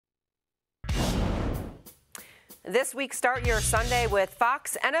This week, start your Sunday with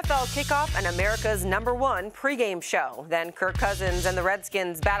Fox NFL Kickoff and America's #1 pregame show. Then Kirk Cousins and the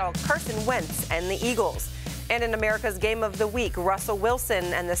Redskins battle Carson Wentz and the Eagles. And in America's Game of the Week, Russell Wilson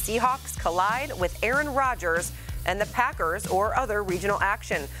and the Seahawks collide with Aaron Rodgers and the Packers or other regional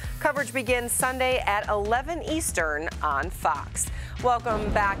action. Coverage begins Sunday at 11 Eastern on Fox.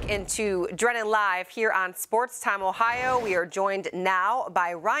 Welcome back into Drennan Live here on Sportstime Ohio. We are joined now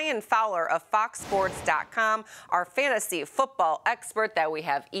by Ryan Fowler of FoxSports.com, our fantasy football expert that we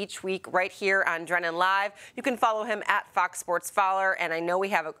have each week right here on Drennan Live. You can follow him at Fox Sports Fowler, and I know we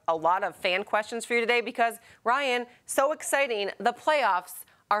have a lot of fan questions for you today because, Ryan, so exciting, the playoffs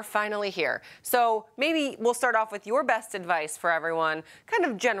are finally here. So maybe we'll start off with your best advice for everyone, kind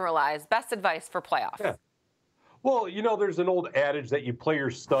of generalized, best advice for playoffs. Yeah. Well, you know, there's an old adage that you play your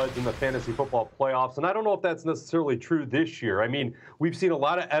studs in the fantasy football playoffs, and I don't know if that's necessarily true this year. I mean, we've seen a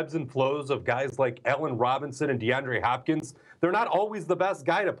lot of ebbs and flows of guys like Allen Robinson and DeAndre Hopkins. They're not always the best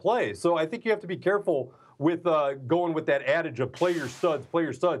guy to play, so I think you have to be careful with going with that adage of play your studs, play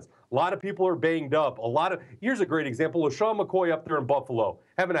your studs. A lot of people are banged up. Here's a great example. LaShawn McCoy up there in Buffalo,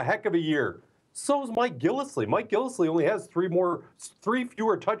 having a heck of a year. So is Mike Gillislee. Mike Gillislee only has three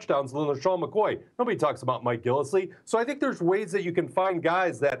fewer touchdowns than LaShawn McCoy. Nobody talks about Mike Gillislee. So I think there's ways that you can find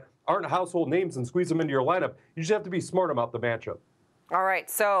guys that aren't household names and squeeze them into your lineup. You just have to be smart about the matchup. All right,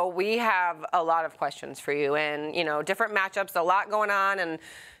 so we have a lot of questions for you, and different matchups, a lot going on, and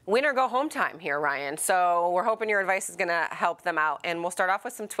win or go home time here, Ryan. So we're hoping your advice is going to help them out, and we'll start off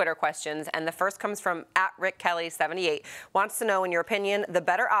with some Twitter questions. And the first comes from @RickKelly78. Wants to know, in your opinion, the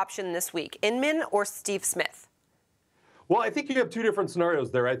better option this week, Inman or Steve Smith? Well, I think you have two different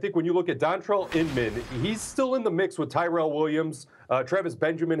scenarios there. I think when you look at Dontrell Inman, he's still in the mix with Tyrell Williams. Travis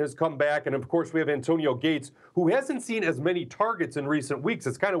Benjamin has come back. And, of course, we have Antonio Gates, who hasn't seen as many targets in recent weeks.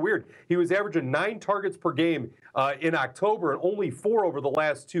 It's kind of weird. He was averaging 9 targets per game in October and only 4 over the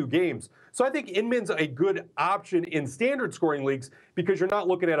last 2 games. So I think Inman's a good option in standard scoring leagues because you're not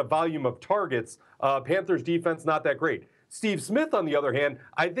looking at a volume of targets. Panthers defense, not that great. Steve Smith, on the other hand,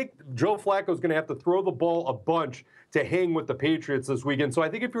 I think Joe Flacco's going to have to throw the ball a bunch to hang with the Patriots this weekend. So I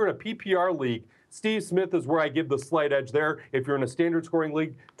think if you're in a PPR league, Steve Smith is where I give the slight edge there. If you're in a standard scoring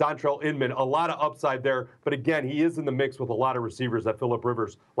league, Dontrell Inman, a lot of upside there. But again, he is in the mix with a lot of receivers that Phillip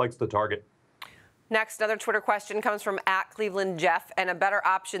Rivers likes to target. Next, another Twitter question comes from @ClevelandJeff, and a better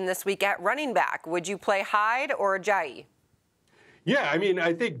option this week at running back. Would you play Hyde or Ajayi? Yeah, I mean,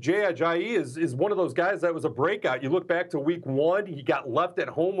 I think Jay Ajayi is one of those guys that was a breakout. You look back to week 1, he got left at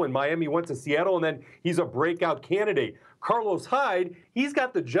home when Miami went to Seattle, and then he's a breakout candidate. Carlos Hyde, he's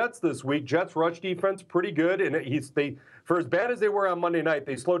got the Jets this week. Jets rush defense pretty good, and for as bad as they were on Monday night,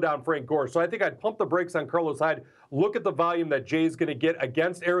 they slowed down Frank Gore. So I think I'd pump the brakes on Carlos Hyde. Look at the volume that Jay's going to get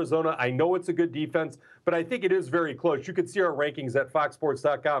against Arizona. I know it's a good defense, but I think it is very close. You can see our rankings at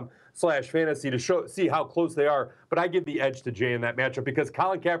foxsports.com/fantasy to see how close they are. But I give the edge to Jay in that matchup because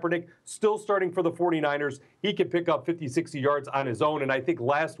Colin Kaepernick still starting for the 49ers. He can pick up 50, 60 yards on his own. And I think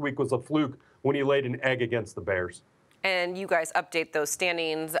last week was a fluke when he laid an egg against the Bears. And you guys update those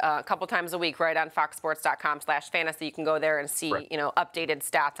standings a couple times a week, right, on foxsports.com/fantasy. You can go there and see, Right. Updated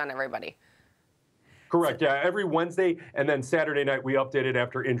stats on everybody. Correct, yeah. Every Wednesday and then Saturday night we update it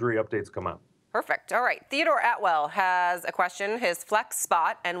after injury updates come out. Perfect. All right. Theodore Atwell has a question, his flex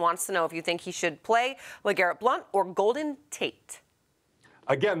spot, and wants to know if you think he should play LeGarrette Blount or Golden Tate.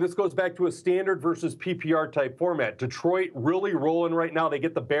 Again, this goes back to a standard versus PPR type format. Detroit really rolling right now. They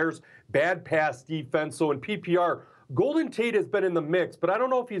get the Bears' bad pass defense. So in PPR, Golden Tate has been in the mix, but I don't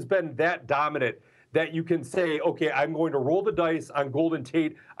know if he's been that dominant that you can say, okay, I'm going to roll the dice on Golden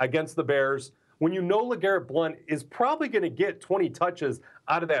Tate against the Bears. When you know LeGarrette Blount is probably going to get 20 touches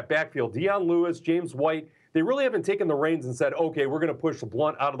out of that backfield. Deion Lewis, James White, they really haven't taken the reins and said, okay, we're going to push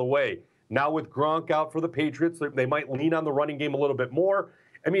Blount out of the way. Now with Gronk out for the Patriots, they might lean on the running game a little bit more.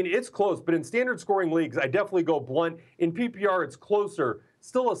 I mean, it's close, but in standard scoring leagues, I definitely go Blount. In PPR, it's closer.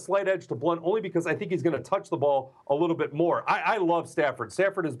 Still a slight edge to Blount, only because I think he's going to touch the ball a little bit more. I love Stafford.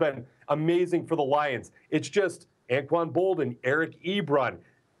 Stafford has been amazing for the Lions. It's just Anquan Boldin, Eric Ebron.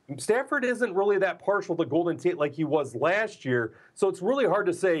 Stafford isn't really that partial to Golden Tate like he was last year, so it's really hard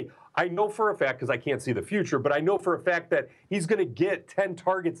to say. I know for a fact, because I can't see the future, but I know for a fact that he's going to get 10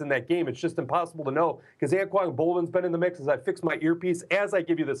 targets in that game. It's just impossible to know because Anquan Boldin's been in the mix as I fix my earpiece as I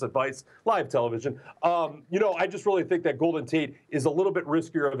give you this advice, live television. I just really think that Golden Tate is a little bit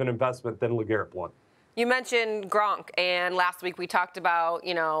riskier of an investment than LeGarrette Blount. You mentioned Gronk, and last week we talked about,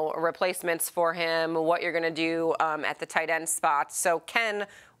 replacements for him, what you're going to do at the tight end spot. So Ken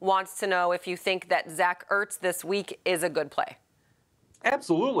wants to know if you think that Zach Ertz this week is a good play.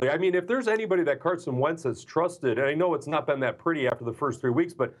 Absolutely. I mean, if there's anybody that Carson Wentz has trusted, and I know it's not been that pretty after the first 3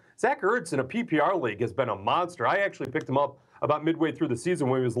 weeks, but Zach Ertz in a PPR league has been a monster. I actually picked him up about midway through the season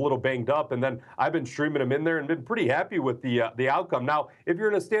when he was a little banged up, and then I've been streaming him in there and been pretty happy with the outcome. Now, if you're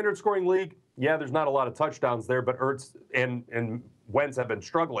in a standard scoring league, yeah, there's not a lot of touchdowns there, but Ertz and Wentz have been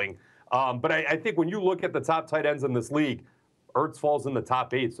struggling. But I think when you look at the top tight ends in this league, Ertz falls in the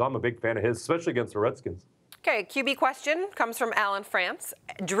top 8, so I'm a big fan of his, especially against the Redskins. Okay, QB question comes from Alan France.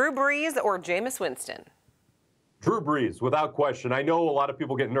 Drew Brees or Jameis Winston? Drew Brees, without question. I know a lot of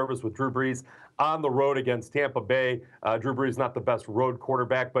people get nervous with Drew Brees on the road against Tampa Bay. Drew Brees not the best road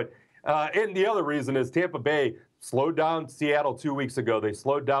quarterback, but and the other reason is Tampa Bay slowed down Seattle 2 weeks ago. They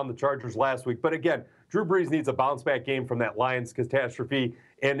slowed down the Chargers last week. But again, Drew Brees needs a bounce-back game from that Lions catastrophe.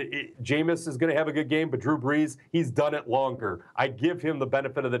 And Jameis is going to have a good game, but Drew Brees, he's done it longer. I give him the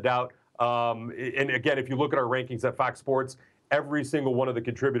benefit of the doubt. And again, if you look at our rankings at Fox Sports, every single one of the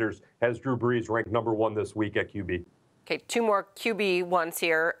contributors has Drew Brees ranked number 1 this week at QB. Okay, 2 more QB ones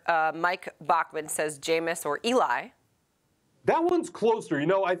here. Mike Bachman says Jameis or Eli. That one's closer. You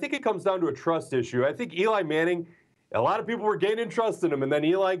know, I think it comes down to a trust issue. I think Eli Manning, a lot of people were gaining trust in him, and then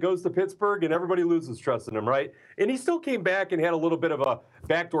Eli goes to Pittsburgh, and everybody loses trust in him, right? And he still came back and had a little bit of a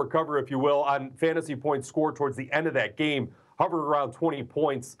backdoor cover, if you will, on fantasy points scored towards the end of that game, hovered around 20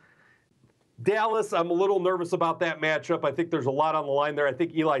 points. Dallas, I'm a little nervous about that matchup. I think there's a lot on the line there. I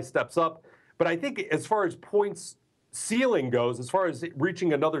think Eli steps up. But I think as far as points ceiling goes, as far as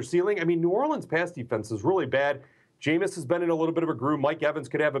reaching another ceiling, I mean, New Orleans' pass defense is really bad. Jameis has been in a little bit of a groove. Mike Evans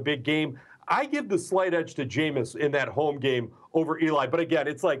could have a big game. I give the slight edge to Jameis in that home game over Eli. But again,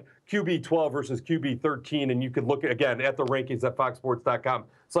 it's like QB 12 versus QB 13. And you can look, again, at the rankings at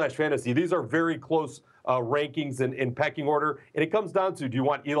foxsports.com/fantasy. These are very close rankings in pecking order. And it comes down to, do you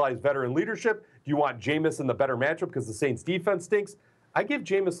want Eli's veteran leadership? Do you want Jameis in the better matchup because the Saints defense stinks? I give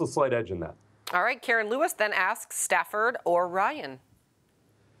Jameis the slight edge in that. All right, Karen Lewis then asks Stafford or Ryan.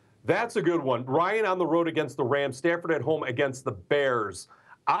 That's a good one. Ryan on the road against the Rams, Stafford at home against the Bears.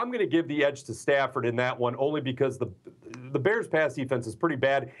 I'm going to give the edge to Stafford in that one only because the Bears' pass defense is pretty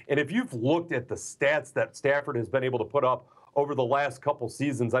bad. And if you've looked at the stats that Stafford has been able to put up over the last couple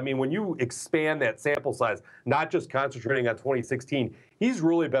seasons, I mean, when you expand that sample size, not just concentrating on 2016, he's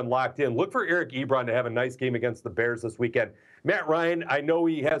really been locked in. Look for Eric Ebron to have a nice game against the Bears this weekend. Matt Ryan, I know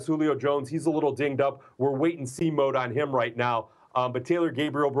he has Julio Jones. He's a little dinged up. We're wait-and-see mode on him right now. But Taylor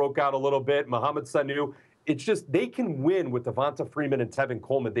Gabriel broke out a little bit. Mohamed Sanu. It's just they can win with Devonta Freeman and Tevin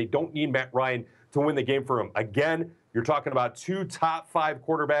Coleman. They don't need Matt Ryan to win the game for him. Again, you're talking about 2 top 5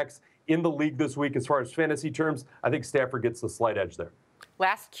 quarterbacks in the league this week as far as fantasy terms. I think Stafford gets the slight edge there.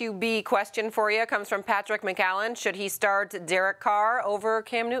 Last QB question for you comes from Patrick McAllen. Should he start Derek Carr over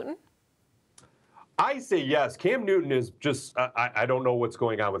Cam Newton? I say yes. Cam Newton is just, I don't know what's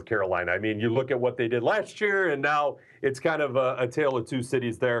going on with Carolina. I mean, you look at what they did last year, and now it's kind of a tale of two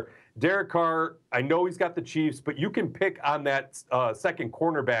cities there. Derek Carr, I know he's got the Chiefs, but you can pick on that second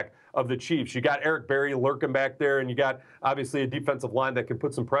cornerback of the Chiefs. You got Eric Berry lurking back there, and you got, obviously, a defensive line that can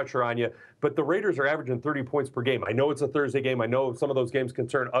put some pressure on you. But the Raiders are averaging 30 points per game. I know it's a Thursday game. I know some of those games can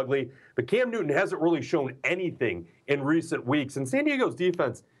turn ugly. But Cam Newton hasn't really shown anything in recent weeks. And San Diego's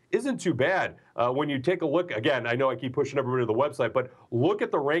defense isn't too bad. When you take a look, again, I know I keep pushing everybody to the website, but look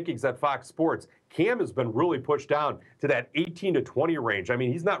at the rankings at Fox Sports. Cam has been really pushed down to that 18 to 20 range. I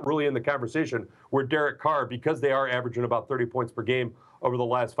mean, he's not really in the conversation where Derek Carr, because they are averaging about 30 points per game over the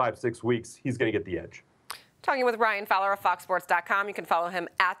last 5-6 weeks, he's going to get the edge. Talking with Ryan Fowler of foxsports.com. You can follow him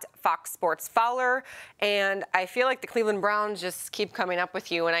at Fox Sports Fowler. And I feel like the Cleveland Browns just keep coming up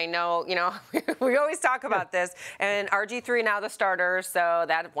with you. And I know, we always talk about this. And RG3 now the starter, so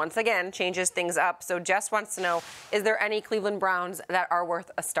that once again changes things up. So Jess wants to know, is there any Cleveland Browns that are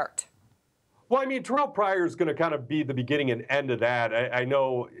worth a start? Well, I mean, Terrell Pryor is going to kind of be the beginning and end of that. I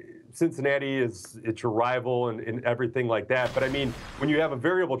know Cincinnati it's your rival and everything like that. But, I mean, when you have a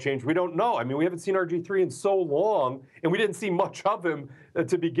variable change, we don't know. I mean, we haven't seen RG3 in so long, and we didn't see much of him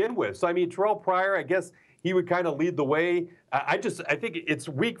to begin with. So, I mean, Terrell Pryor, I guess he would kind of lead the way. I think it's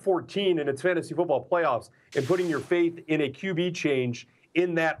week 14 and it's fantasy football playoffs, and putting your faith in a QB change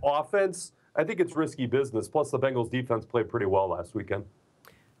in that offense, I think it's risky business. Plus, the Bengals defense played pretty well last weekend.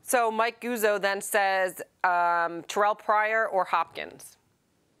 So Mike Guzzo then says Terrell Pryor or Hopkins?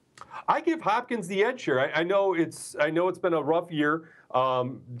 I give Hopkins the edge here. I know it's been a rough year.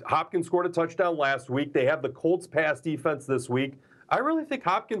 Hopkins scored a touchdown last week. They have the Colts pass defense this week. I really think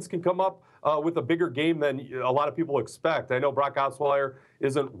Hopkins can come up with a bigger game than a lot of people expect. I know Brock Osweiler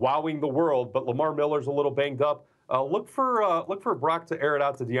isn't wowing the world, but Lamar Miller's a little banged up. Look for Brock to air it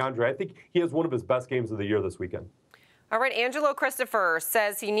out to DeAndre. I think he has one of his best games of the year this weekend. All right, Angelo Christopher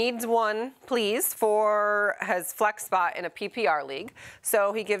says he needs one, please, for his flex spot in a PPR league.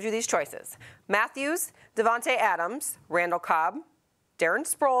 So he gives you these choices: Matthews, Devontae Adams, Randall Cobb, Darren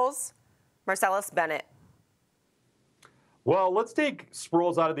Sproles, Marcellus Bennett. Well, let's take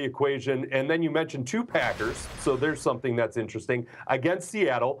Sproles out of the equation, and then you mentioned 2 Packers, so there's something that's interesting. Against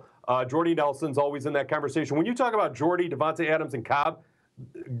Seattle, Jordy Nelson's always in that conversation. When you talk about Jordy, Devontae Adams, and Cobb,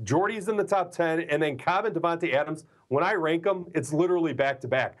 Jordy's in the top 10, and then Cobb and Devontae Adams, when I rank them, it's literally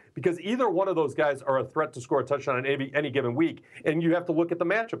back-to-back, because either one of those guys are a threat to score a touchdown on any given week, and you have to look at the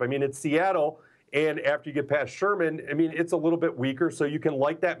matchup. I mean, it's Seattle, and after you get past Sherman, I mean, it's a little bit weaker, so you can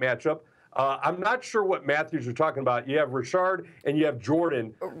like that matchup. I'm not sure what Matthews you're talking about. You have Richard and you have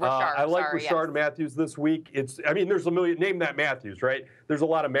Jordan. I like Richard Matthews this week. I mean, there's a million. Name that Matthews, right? There's a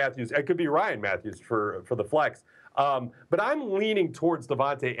lot of Matthews. It could be Ryan Matthews for the flex. But I'm leaning towards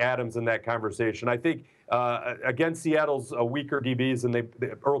Devontae Adams in that conversation. I think, again, Seattle's weaker DBs,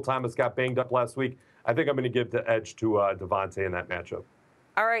 and Earl Thomas got banged up last week. I think I'm going to give the edge to Devontae in that matchup.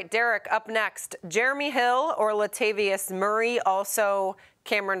 All right, Derek, up next. Jeremy Hill or Latavius Murray, also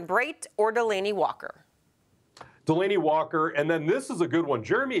Cameron Brate or Delaney Walker? Delaney Walker, and then this is a good one.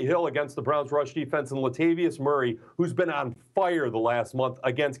 Jeremy Hill against the Browns rush defense, and Latavius Murray, who's been on fire the last month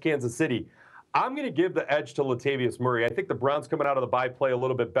against Kansas City. I'm going to give the edge to Latavius Murray. I think the Browns coming out of the bye play a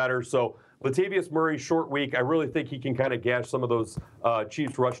little bit better. So Latavius Murray, short week. I really think he can kind of gash some of those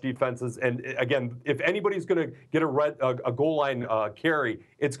Chiefs rush defenses. And again, if anybody's going to get a goal line carry,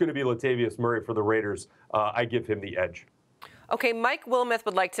 it's going to be Latavius Murray for the Raiders. I give him the edge. Okay, Mike Wilmoth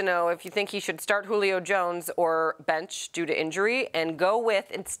would like to know if you think he should start Julio Jones or bench due to injury, and go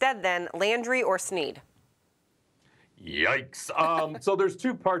with instead then Landry or Snead. Yikes. So there's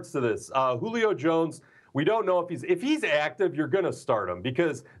 2 parts to this. Julio Jones, we don't know if he's active, you're going to start him,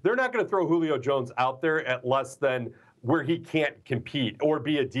 because they're not going to throw Julio Jones out there at less than where he can't compete or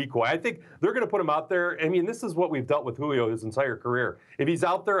be a decoy. I think they're going to put him out there. I mean, this is what we've dealt with Julio his entire career. If he's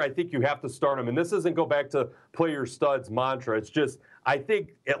out there, I think you have to start him. And this isn't go back to play your studs mantra. It's just, I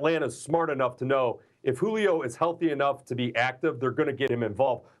think Atlanta's smart enough to know if Julio is healthy enough to be active, they're going to get him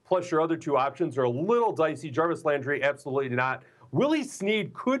involved. Plus, your other 2 options are a little dicey. Jarvis Landry, absolutely not. Willie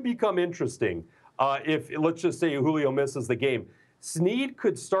Snead could become interesting if, let's just say, Julio misses the game. Snead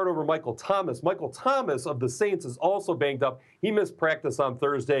could start over Michael Thomas. Michael Thomas of the Saints is also banged up. He missed practice on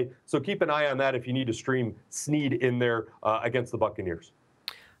Thursday, so keep an eye on that if you need to stream Snead in there against the Buccaneers.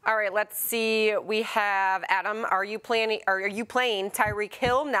 All right, let's see. We have Adam. Are you playing Tyreek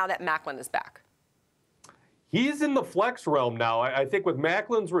Hill now that Maclin is back? He's in the flex realm now. I think with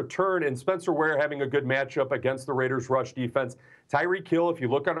Macklin's return and Spencer Ware having a good matchup against the Raiders' rush defense, Tyreek Hill, if you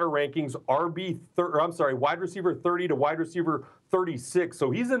look at our rankings, wide receiver 30 to wide receiver 36.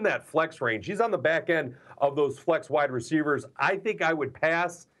 So he's in that flex range. He's on the back end of those flex wide receivers. I think I would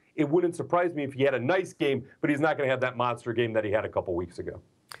pass. It wouldn't surprise me if he had a nice game, but he's not going to have that monster game that he had a couple weeks ago.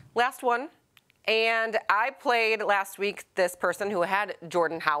 Last one. And I played last week this person who had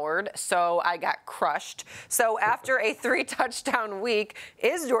Jordan Howard, so I got crushed. So after a 3-touchdown week,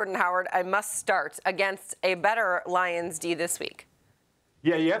 is Jordan Howard a must start against a better Lions D this week?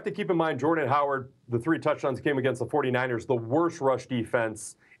 Yeah, you have to keep in mind Jordan Howard, the 3 touchdowns came against the 49ers, the worst rush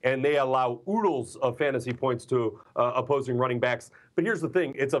defense, and they allow oodles of fantasy points to opposing running backs. But here's the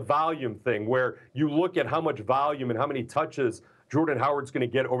thing, it's a volume thing where you look at how much volume and how many touches Jordan Howard's going to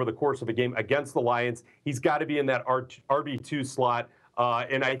get over the course of a game against the Lions. He's got to be in that RB2 slot.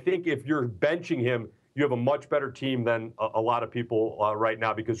 And I think if you're benching him, you have a much better team than a lot of people right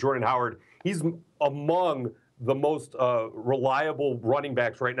now, because Jordan Howard, he's among the most reliable running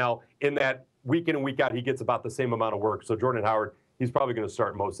backs right now in that week in and week out, he gets about the same amount of work. So Jordan Howard, he's probably going to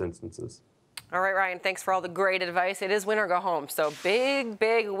start in most instances. All right, Ryan, thanks for all the great advice. It is win or go home. So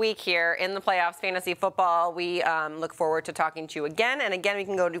big week here in the playoffs, fantasy football. We look forward to talking to you again. And again, we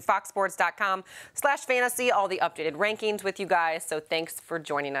can go to foxsports.com/fantasy, all the updated rankings with you guys. So thanks for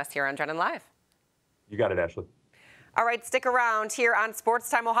joining us here on Drennan Live. You got it, Ashley. All right, stick around here on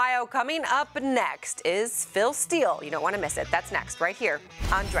Sportstime Ohio. Coming up next is Phil Steele. You don't want to miss it. That's next right here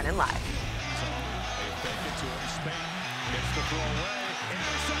on Drennan Live.